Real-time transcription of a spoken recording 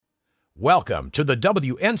Welcome to the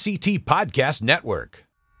WNCT Podcast Network.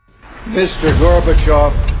 Mr.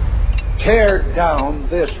 Gorbachev, tear down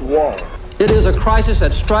this wall. It is a crisis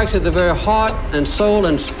that strikes at the very heart and soul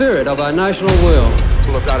and spirit of our national will.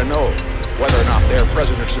 People have got to know whether or not their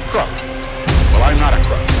president's a crook. Well, I'm not a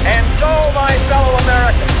crook. And so, my fellow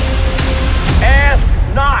Americans,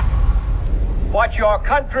 ask not what your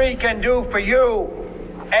country can do for you.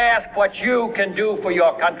 Ask what you can do for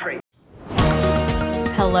your country.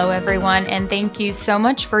 Hello, everyone, and thank you so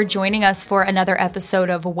much for joining us for another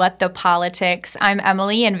episode of What the Politics. I'm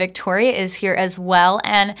Emily, and Victoria is here as well.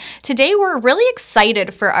 And today we're really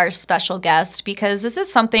excited for our special guest because this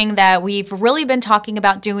is something that we've really been talking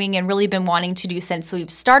about doing and really been wanting to do since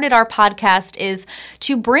we've started our podcast, is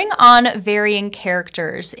to bring on varying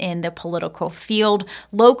characters in the political field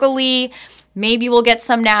locally. Maybe we'll get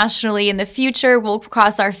some nationally in the future. We'll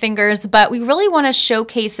cross our fingers, but we really want to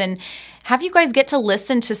showcase and have you guys get to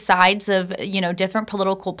listen to sides of, different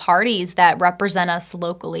political parties that represent us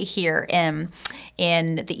locally here in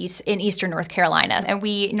Eastern North Carolina. And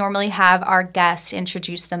we normally have our guests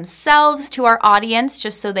introduce themselves to our audience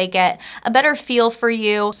just so they get a better feel for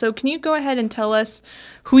you. So can you go ahead and tell us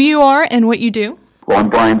who you are and what you do? Well, I'm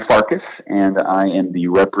Brian Farkas, and I am the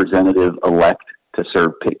representative-elect to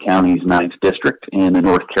serve Pitt County's 9th District in the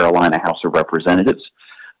North Carolina House of Representatives.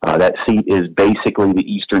 That seat is basically the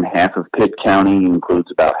eastern half of Pitt County, includes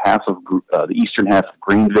about half of the eastern half of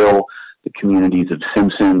Greenville, the communities of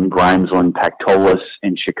Simpson, Grimesland, Pactolus,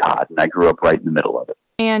 and Chicot, and I grew up right in the middle of it.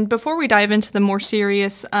 And before we dive into the more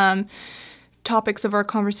serious topics of our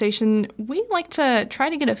conversation, we like to try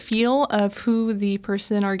to get a feel of who the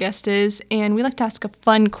person, our guest is, and we like to ask a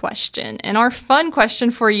fun question. And our fun question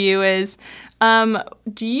for you is,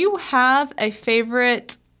 do you have a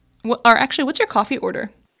favorite, or actually, what's your coffee order?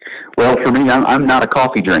 Well, for me, I'm not a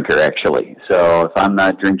coffee drinker, actually. So if I'm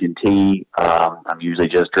not drinking tea, I'm usually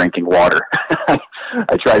just drinking water.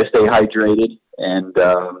 I try to stay hydrated, and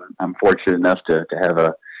I'm fortunate enough to have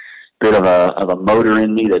a bit of a motor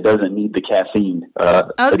in me that doesn't need the caffeine. I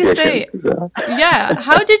was going to say, yeah.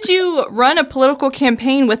 How did you run a political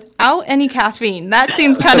campaign without any caffeine? That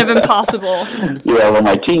seems kind of impossible. Yeah, well,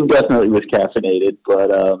 my team definitely was caffeinated,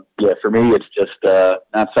 but for me, it's just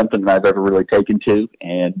not something that I've ever really taken to,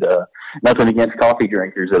 and nothing against coffee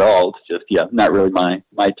drinkers at all. It's just, not really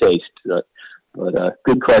my taste. But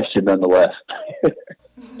good question nonetheless.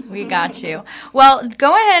 We got you. Well,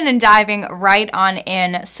 go ahead and diving right on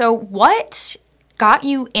in. So what got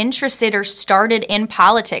you interested or started in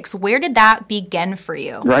politics? Where did that begin for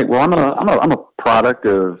you? Right. Well, I'm a product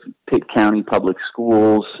of Pitt County Public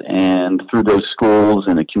Schools, and through those schools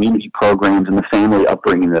and the community programs and the family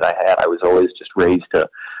upbringing that I had, I was always just raised to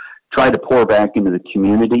try to pour back into the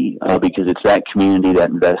community because it's that community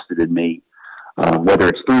that invested in me, whether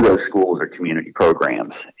it's through those schools or community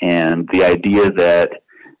programs. And the idea that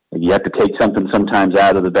you have to take something sometimes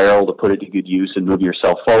out of the barrel to put it to good use and move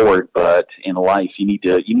yourself forward. But in life, you need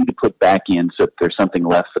to put back in so that there's something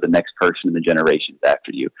left for the next person and the generations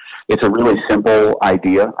after you. It's a really simple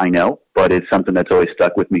idea, I know, but it's something that's always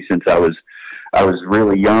stuck with me since I was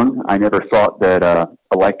really young. I never thought that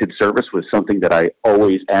elected service was something that I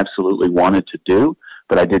always absolutely wanted to do.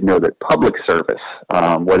 But I did know that public service,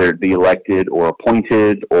 whether it be elected or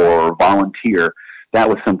appointed or volunteer, that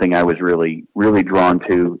was something I was really, really drawn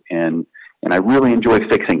to, and I really enjoy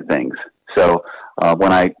fixing things. So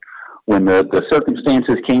when the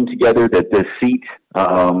circumstances came together that this seat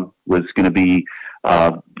was going to be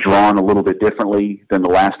drawn a little bit differently than the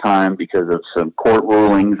last time because of some court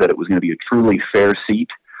rulings, that it was going to be a truly fair seat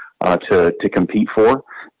to compete for,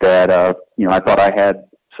 that I thought I had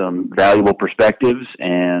some valuable perspectives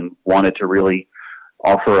and wanted to really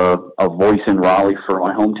offer a voice in Raleigh for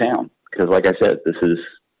my hometown. Because, like I said, this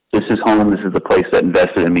is home. This is the place that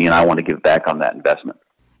invested in me, and I want to give back on that investment.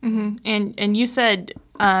 Mm-hmm. And you said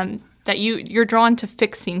that you're drawn to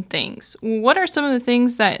fixing things. What are some of the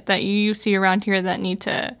things that you see around here that need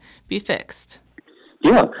to be fixed?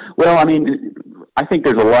 Yeah, well, I think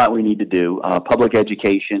there's a lot we need to do. Public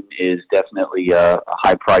education is definitely a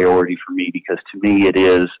high priority for me because, to me, it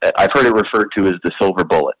is. I've heard it referred to as the silver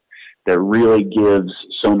bullet that really gives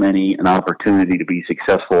so many an opportunity to be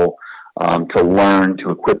successful. To learn,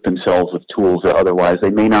 to equip themselves with tools that otherwise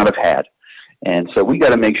they may not have had. And so we got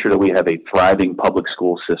to make sure that we have a thriving public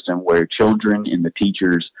school system where children and the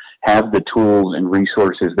teachers have the tools and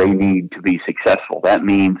resources they need to be successful. That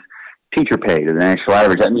means teacher pay to the national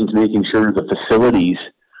average. That means making sure the facilities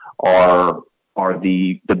are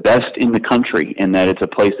the best in the country, and that it's a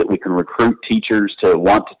place that we can recruit teachers to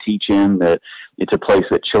want to teach in, that It's a place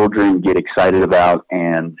that children get excited about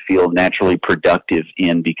and feel naturally productive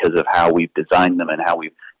in because of how we've designed them and how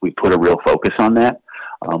we've put a real focus on that.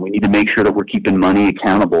 We need to make sure that we're keeping money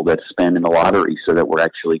accountable that's spent in the lottery so that we're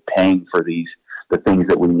actually paying for the things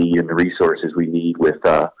that we need and the resources we need with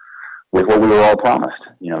what we were all promised,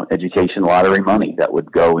 education lottery money that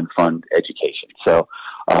would go and fund education. So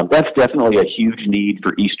that's definitely a huge need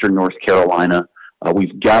for Eastern North Carolina.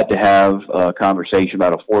 We've got to have a conversation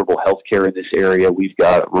about affordable health care in this area. We've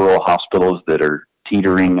got rural hospitals that are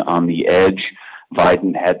teetering on the edge.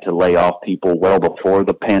 Biden had to lay off people well before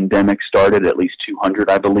the pandemic started, at least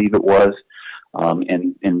 200, I believe it was.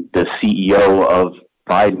 And the CEO of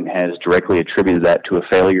Biden has directly attributed that to a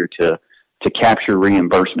failure to capture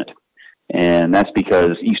reimbursement. And that's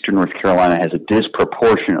because Eastern North Carolina has a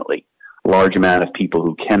disproportionately large amount of people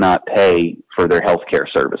who cannot pay for their health care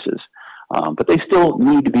services. But they still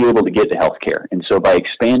need to be able to get to health care. And so by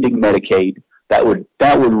expanding Medicaid, that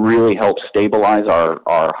would really help stabilize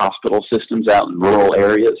our hospital systems out in rural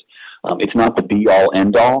areas. It's not the be-all,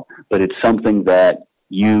 end-all, but it's something that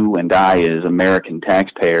you and I as American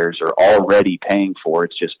taxpayers are already paying for.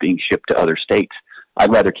 It's just being shipped to other states.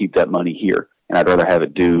 I'd rather keep that money here, and I'd rather have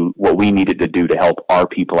it do what we needed to do to help our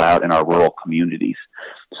people out in our rural communities.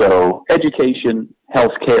 So education,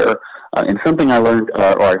 health care, and something I learned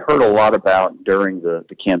or I heard a lot about during the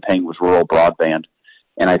campaign was rural broadband.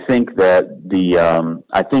 And I think that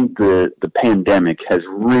the pandemic has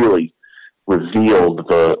really revealed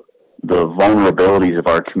the vulnerabilities of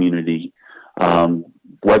our community,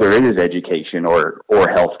 whether it is education or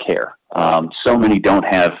health care. So many don't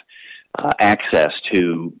have access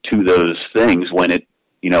to those things when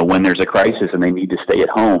there's a crisis and they need to stay at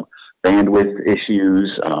home. Bandwidth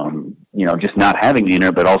issues, just not having the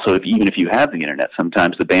internet, but also even if you have the internet,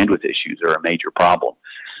 sometimes the bandwidth issues are a major problem.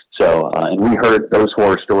 So, and we heard those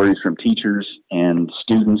horror stories from teachers and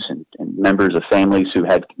students and members of families who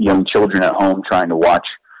had young children at home trying to watch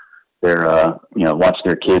their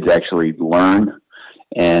kids actually learn.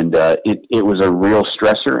 And it was a real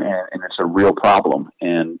stressor and it's a real problem.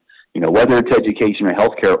 And, whether it's education or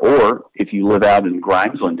healthcare, or if you live out in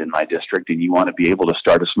Grimesland in my district and you want to be able to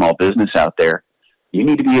start a small business out there, you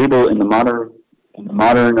need to be able in the modern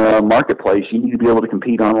marketplace, you need to be able to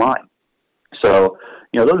compete online. So,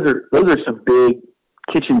 those are some big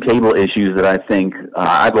kitchen table issues that I think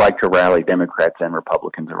I'd like to rally Democrats and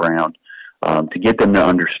Republicans around to get them to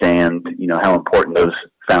understand, how important those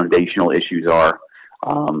foundational issues are.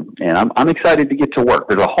 And I'm excited to get to work.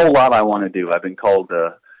 There's a whole lot I want to do. I've been called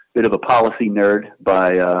a bit of a policy nerd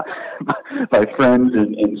by friends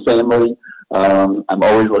and family. I'm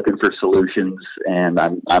always looking for solutions, and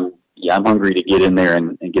I'm hungry to get in there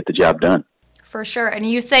and get the job done. For sure. And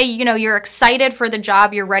you say, you're excited for the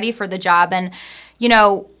job, you're ready for the job. And,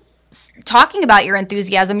 talking about your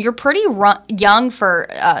enthusiasm, you're pretty young for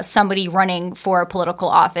somebody running for a political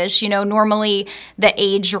office. Normally the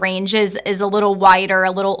age range is a little wider,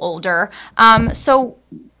 a little older. So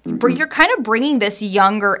you're kind of bringing this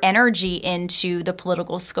younger energy into the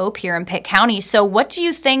political scope here in Pitt County. So what do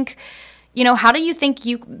you think, how do you think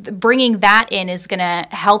you bringing that in is going to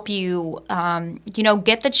help you,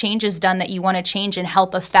 get the changes done that you want to change and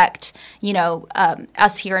help affect,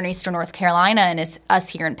 us here in Eastern North Carolina and us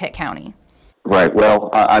here in Pitt County? Right. Well,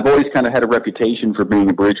 I've always kind of had a reputation for being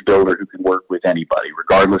a bridge builder who can work with anybody,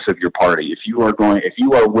 regardless of your party. If you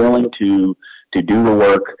are willing to do the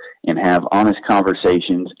work and have honest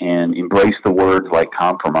conversations and embrace the words like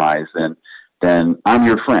compromise, then I'm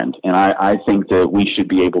your friend. And I think that we should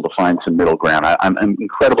be able to find some middle ground. I'm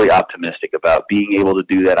incredibly optimistic about being able to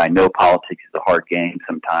do that. I know politics is a hard game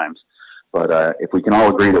sometimes, but if we can all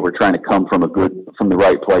agree that we're trying to come from the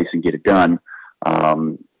right place and get it done,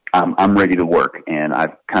 I'm ready to work. And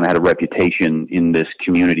I've kind of had a reputation in this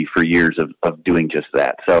community for years of doing just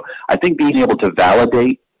that. So I think being able to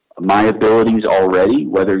validate my abilities already,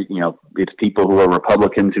 whether, it's people who are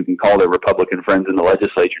Republicans who can call their Republican friends in the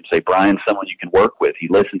legislature and say, Brian's someone you can work with. He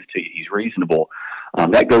listens to you. He's reasonable.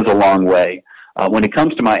 That goes a long way. When it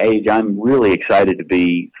comes to my age, I'm really excited to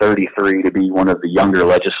be 33, to be one of the younger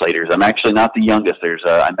legislators. I'm actually not the youngest.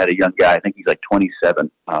 I met a young guy, I think he's like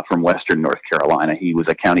 27, from Western North Carolina. He was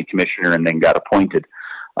a county commissioner and then got appointed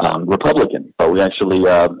Republican. But we actually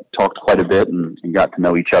talked quite a bit and got to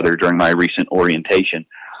know each other during my recent orientation.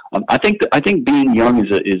 I think being young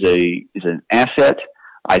is an asset.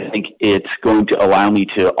 I think it's going to allow me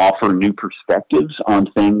to offer new perspectives on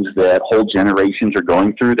things that whole generations are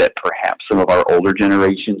going through that perhaps some of our older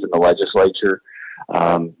generations in the legislature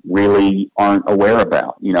really aren't aware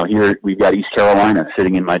about. Here we've got East Carolina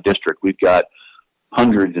sitting in my district. We've got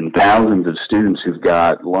hundreds and thousands of students who've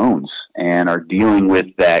got loans and are dealing with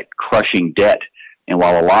that crushing debt. And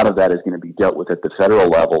while a lot of that is going to be dealt with at the federal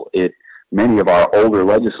level, many of our older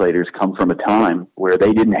legislators come from a time where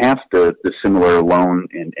they didn't have the similar loan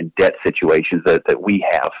and debt situations that we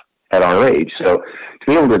have at our age. So to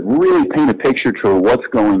be able to really paint a picture to what's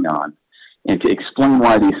going on and to explain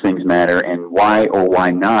why these things matter and why or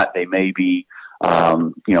why not they may be,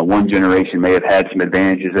 one generation may have had some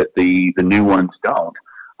advantages that the new ones don't.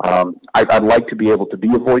 I'd like to be able to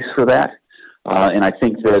be a voice for that. And I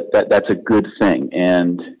think that's a good thing.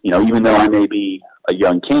 And, even though I may be a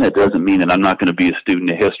young candidate, doesn't mean that I'm not going to be a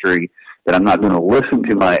student of history, that I'm not going to listen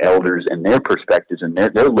to my elders and their perspectives and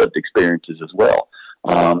their lived experiences as well.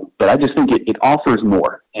 But I just think it offers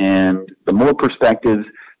more. And the more perspectives,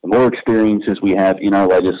 the more experiences we have in our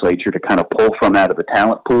legislature to kind of pull from out of the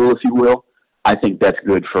talent pool, if you will, I think that's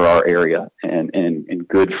good for our area and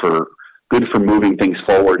good for moving things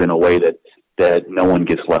forward in a way that no one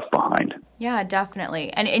gets left behind. Yeah,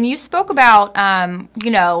 definitely. And you spoke about,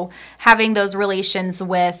 having those relations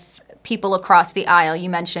with people across the aisle. You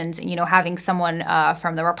mentioned, having someone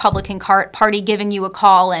from the Republican Party giving you a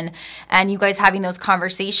call and you guys having those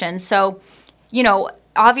conversations. So,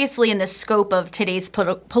 obviously in the scope of today's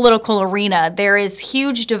political arena, there is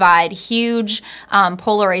huge divide, huge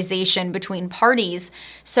polarization between parties.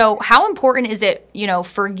 So how important is it,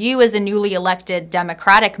 for you as a newly elected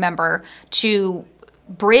Democratic member to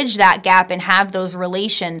bridge that gap and have those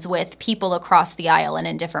relations with people across the aisle and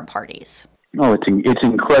in different parties? No, it's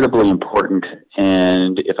incredibly important.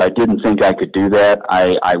 And if I didn't think I could do that,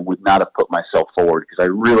 I would not have put myself forward, because I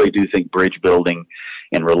really do think bridge building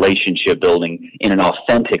and relationship building in an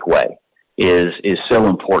authentic way is so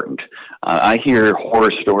important. I hear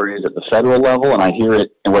horror stories at the federal level, and I hear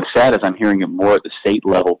it, and what's sad is I'm hearing it more at the state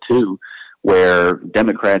level too, where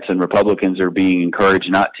Democrats and Republicans are being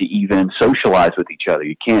encouraged not to even socialize with each other.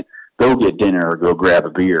 You can't go get dinner or go grab a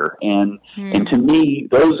beer. And to me,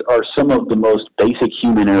 those are some of the most basic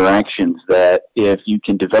human interactions that if you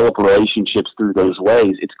can develop relationships through those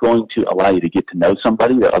ways, it's going to allow you to get to know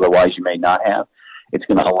somebody that otherwise you may not have. It's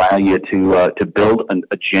going to allow you to build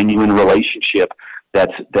a genuine relationship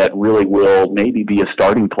that really will maybe be a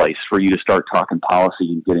starting place for you to start talking policy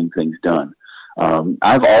and getting things done.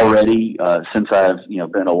 I've already, since I've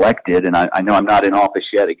been elected, and I know I'm not in office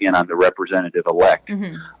yet. Again, I'm the representative-elect.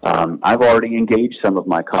 Mm-hmm. I've already engaged some of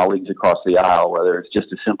my colleagues across the aisle, whether it's just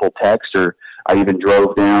a simple text, or I even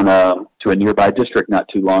drove down to a nearby district not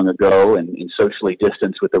too long ago and socially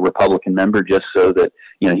distanced with a Republican member, just so that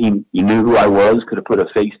he knew who I was, could have put a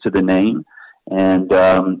face to the name, and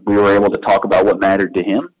we were able to talk about what mattered to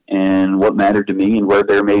him and what mattered to me, and where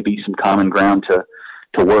there may be some common ground to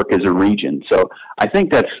work as a region. So I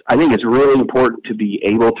think it's really important to be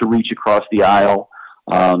able to reach across the aisle.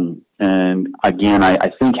 And again,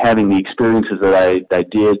 I think having the experiences that I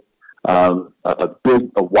did,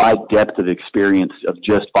 a wide depth of experience of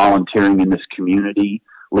just volunteering in this community,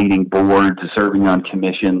 leading boards, serving on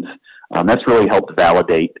commissions, that's really helped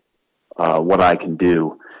validate what I can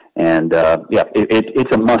do. And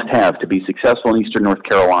it's a must-have to be successful in Eastern North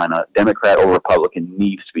Carolina. Democrat or Republican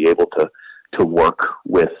needs to be able to work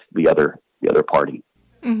with the other party.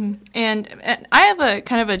 Mm-hmm. And I have a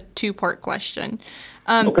kind of a two-part question.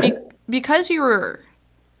 Okay. Because you were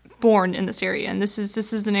born in this area, and this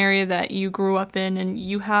is an area that you grew up in and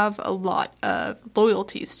you have a lot of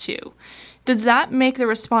loyalties to, does that make the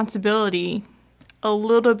responsibility a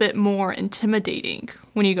little bit more intimidating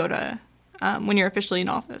when you go to when you're officially in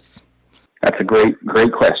office? That's a great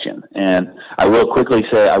question. And I will quickly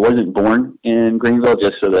say I wasn't born in Greenville,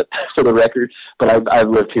 just for the record, but I've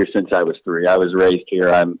lived here since I was 3. I was raised here.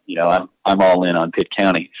 I'm all in on Pitt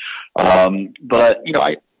County. But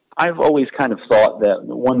I've always kind of thought that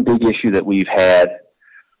the one big issue that we've had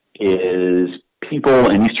is people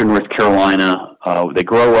in Eastern North Carolina, they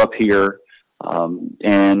grow up here, and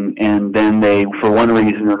then they, for one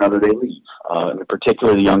reason or another, they leave.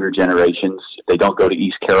 Particularly the younger generations, they don't go to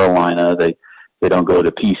East Carolina, they don't go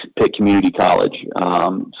to Pitt Community College,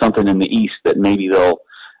 something in the East that maybe they'll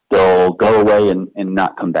go away and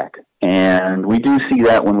not come back. And we do see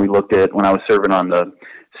that when I was serving on the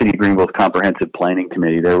City of Greenville's Comprehensive Planning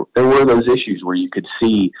Committee, there were those issues where you could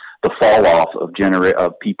see the fall off of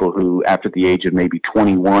people who, after the age of maybe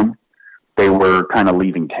 21, they were kind of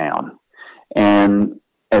leaving town. And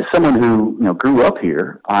as someone who grew up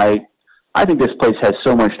here, I think this place has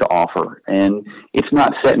so much to offer, and it's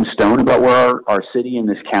not set in stone about where our city and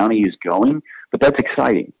this county is going, but that's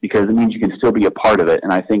exciting because it means you can still be a part of it.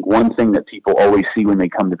 And I think one thing that people always see when they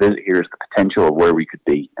come to visit here is the potential of where we could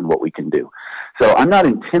be and what we can do. So I'm not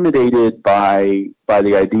intimidated by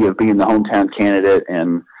the idea of being the hometown candidate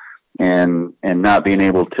and and not being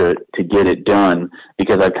able to get it done,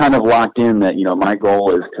 because I've kind of locked in that, my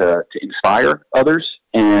goal is to inspire others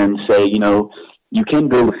and say, you can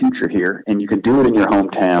build a future here, and you can do it in your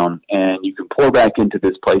hometown, and you can pour back into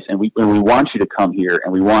this place, and we want you to come here,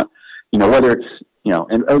 and we want, whether it's,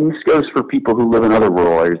 and this goes for people who live in other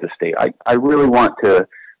rural areas of the state. I really want to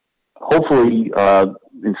hopefully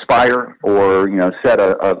inspire or, set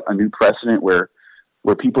a new precedent where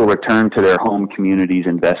people return to their home communities,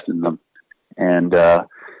 invest in them. And, I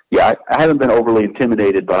haven't been overly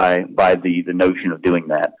intimidated by the notion of doing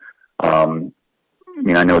that.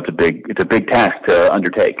 I know it's a big task to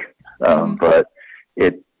undertake, but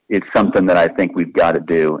it's something that I think we've got to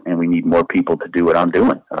do, and we need more people to do what I'm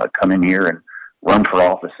doing. Come in here and run for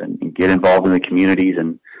office and get involved in the communities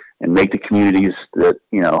and make the communities that,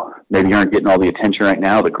 maybe aren't getting all the attention right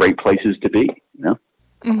now, the great places to be,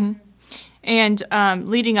 Mm-hmm. And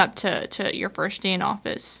leading up to your first day in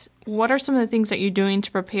office, what are some of the things that you're doing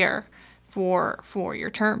to prepare for your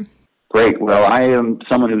term? Great. Well, I am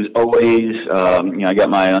someone who's always, I got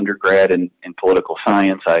my undergrad in political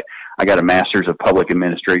science. I got a master's of public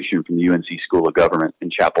administration from the UNC School of Government in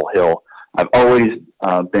Chapel Hill. I've always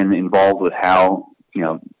been involved with how,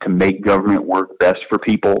 to make government work best for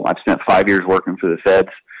people. I've spent 5 years working for the feds.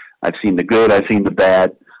 I've seen the good, I've seen the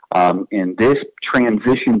bad. In this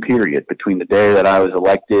transition period between the day that I was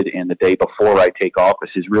elected and the day before I take office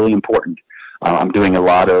is really important. I'm doing a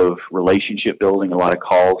lot of relationship building, a lot of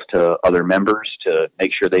calls to other members to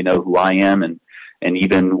make sure they know who I am, and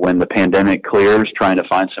even when the pandemic clears, trying to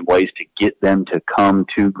find some ways to get them to come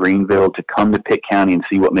to Greenville, to come to Pitt County and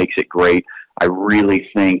see what makes it great. I really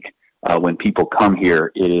think when people come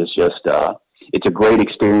here, it is just it's a great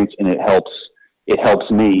experience, and it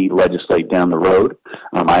helps me legislate down the road.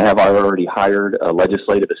 I have already hired a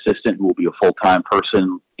legislative assistant who will be a full-time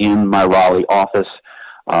person in my Raleigh office.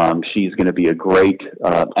 She's going to be a great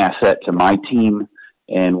asset to my team,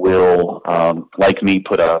 and will, like me,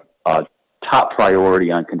 put a top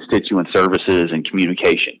priority on constituent services and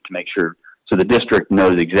communication to make sure so the district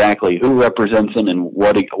knows exactly who represents them and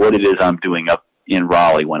what it is I'm doing up in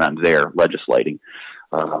Raleigh when I'm there legislating.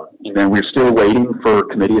 And then we're still waiting for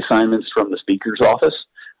committee assignments from the Speaker's office.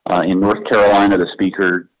 In North Carolina, the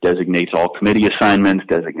Speaker designates all committee assignments,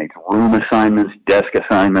 designates room assignments, desk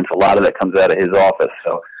assignments. A lot of that comes out of his office.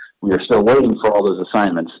 So we are still waiting for all those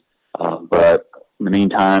assignments. But in the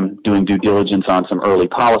meantime, doing due diligence on some early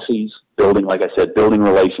policies, building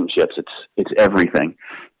relationships. It's everything.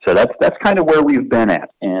 So that's kind of where we've been at.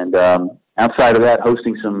 And outside of that,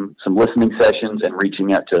 hosting some listening sessions and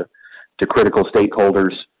reaching out to critical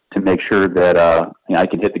stakeholders to make sure that I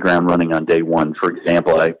can hit the ground running on day one. For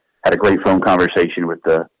example, I had a great phone conversation with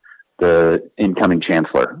the incoming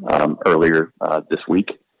chancellor earlier this week.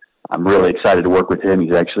 I'm really excited to work with him.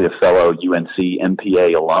 He's actually a fellow UNC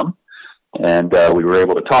MPA alum, and we were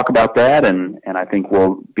able to talk about that. And I think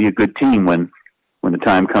we'll be a good team when the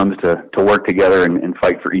time comes to work together and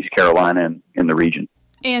fight for East Carolina and in the region.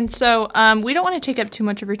 And so we don't want to take up too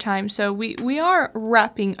much of your time, so we are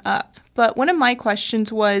wrapping up. But one of my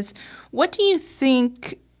questions was, what do you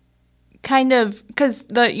think because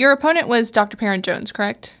your opponent was Dr. Perrin Jones,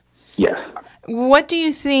 correct? Yes. What do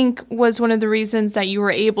you think was one of the reasons that you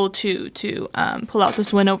were able to pull out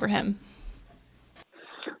this win over him?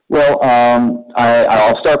 Well,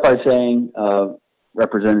 I'll start by saying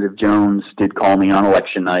Representative Jones did call me on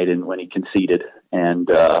election night and when he conceded. And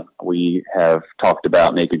we have talked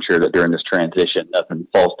about making sure that during this transition, nothing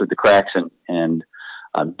falls through the cracks, and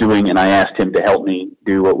I asked him to help me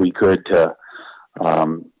do what we could to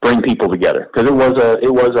bring people together, because it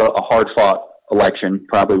was a hard fought election,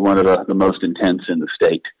 probably one of the most intense in the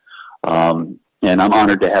state. And I'm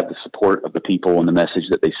honored to have the support of the people and the message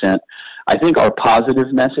that they sent. I think our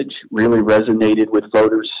positive message really resonated with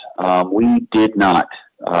voters. We did not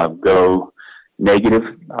go negative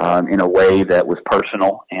in a way that was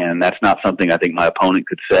personal, and that's not something I think my opponent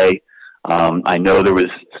could say. I know there was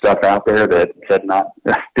stuff out there that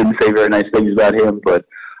didn't say very nice things about him, but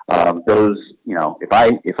those, if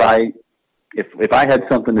I had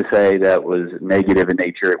something to say that was negative in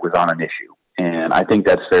nature, it was on an issue, and I think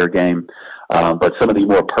that's fair game. But some of the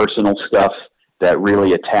more personal stuff that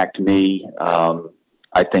really attacked me,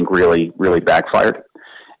 I think really, really backfired.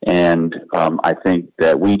 And I think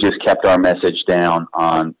that we just kept our message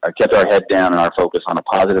kept our head down and our focus on a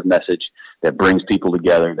positive message that brings people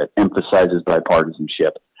together, that emphasizes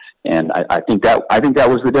bipartisanship. And I think that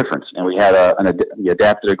was the difference. And we had we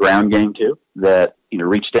adapted a ground game too that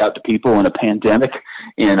reached out to people in a pandemic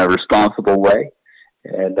in a responsible way.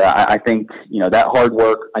 And I think that hard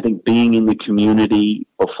work. I think being in the community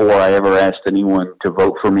before I ever asked anyone to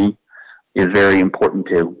vote for me is very important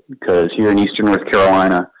too, because here in Eastern North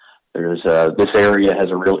Carolina, there's this area has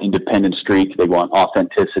a real independent streak. They want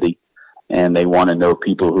authenticity, and they want to know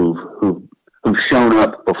people who've shown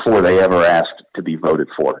up before they ever asked to be voted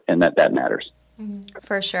for, and that matters.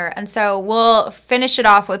 For sure. And so we'll finish it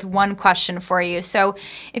off with one question for you. So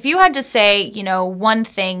if you had to say, one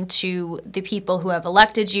thing to the people who have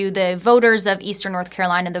elected you, the voters of Eastern North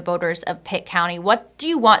Carolina, the voters of Pitt County, what do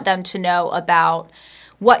you want them to know about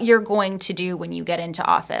what you're going to do when you get into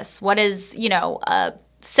office? What is, a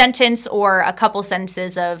sentence or a couple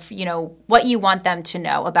sentences of, what you want them to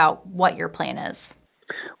know about what your plan is?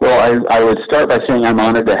 Well, I would start by saying I'm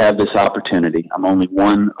honored to have this opportunity. I'm only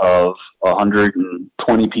one of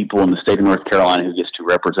 120 people in the state of North Carolina who gets to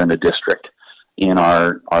represent a district in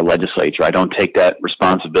our legislature. I don't take that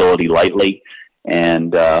responsibility lightly,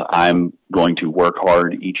 and I'm going to work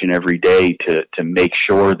hard each and every day to make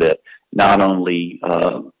sure that not only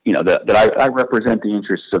that I represent the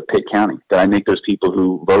interests of Pitt County, that I make those people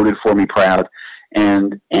who voted for me proud,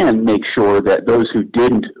 and make sure that those who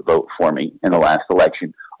didn't vote for me in the last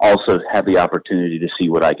election also have the opportunity to see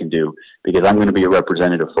what I can do, because I'm going to be a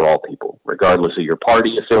representative for all people, regardless of your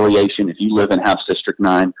party affiliation. If you live in House District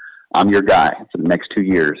 9, I'm your guy for the next 2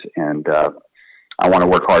 years, and I want to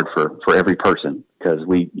work hard for every person, because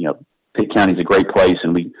Pitt County is a great place,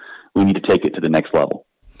 and we need to take it to the next level.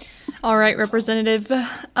 All right,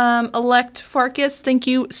 Representative-elect Farkas, thank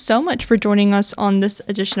you so much for joining us on this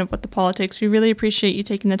edition of What the Politics. We really appreciate you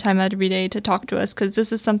taking the time out every day to talk to us, because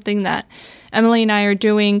this is something that Emily and I are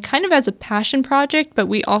doing kind of as a passion project, but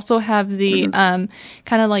we also have the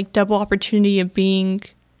kind of like double opportunity of being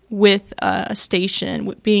with a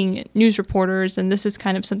station, being news reporters, and this is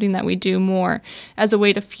kind of something that we do more as a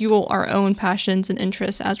way to fuel our own passions and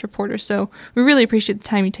interests as reporters. So we really appreciate the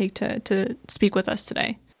time you take to speak with us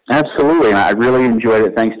today. Absolutely. I really enjoyed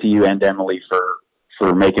it. Thanks to you and Emily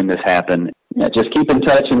for making this happen. Yeah, just keep in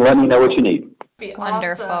touch and let me know what you need.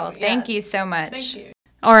 Wonderful. Awesome. Thank you so much. Thank you.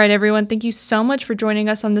 All right, everyone. Thank you so much for joining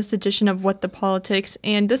us on this edition of What the Politics.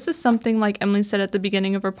 And this is something, like Emily said at the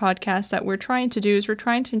beginning of our podcast, that we're trying to do is we're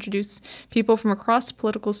trying to introduce people from across the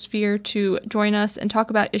political sphere to join us and talk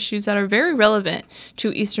about issues that are very relevant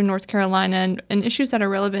to Eastern North Carolina and issues that are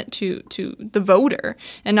relevant to the voter,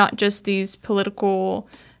 and not just these political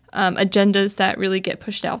agendas that really get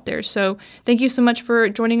pushed out there. So thank you so much for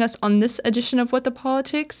joining us on this edition of What the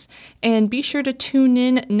Politics, and be sure to tune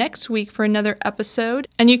in next week for another episode.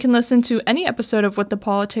 And you can listen to any episode of What the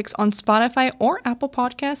Politics on Spotify or Apple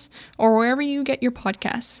Podcasts or wherever you get your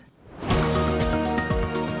podcasts.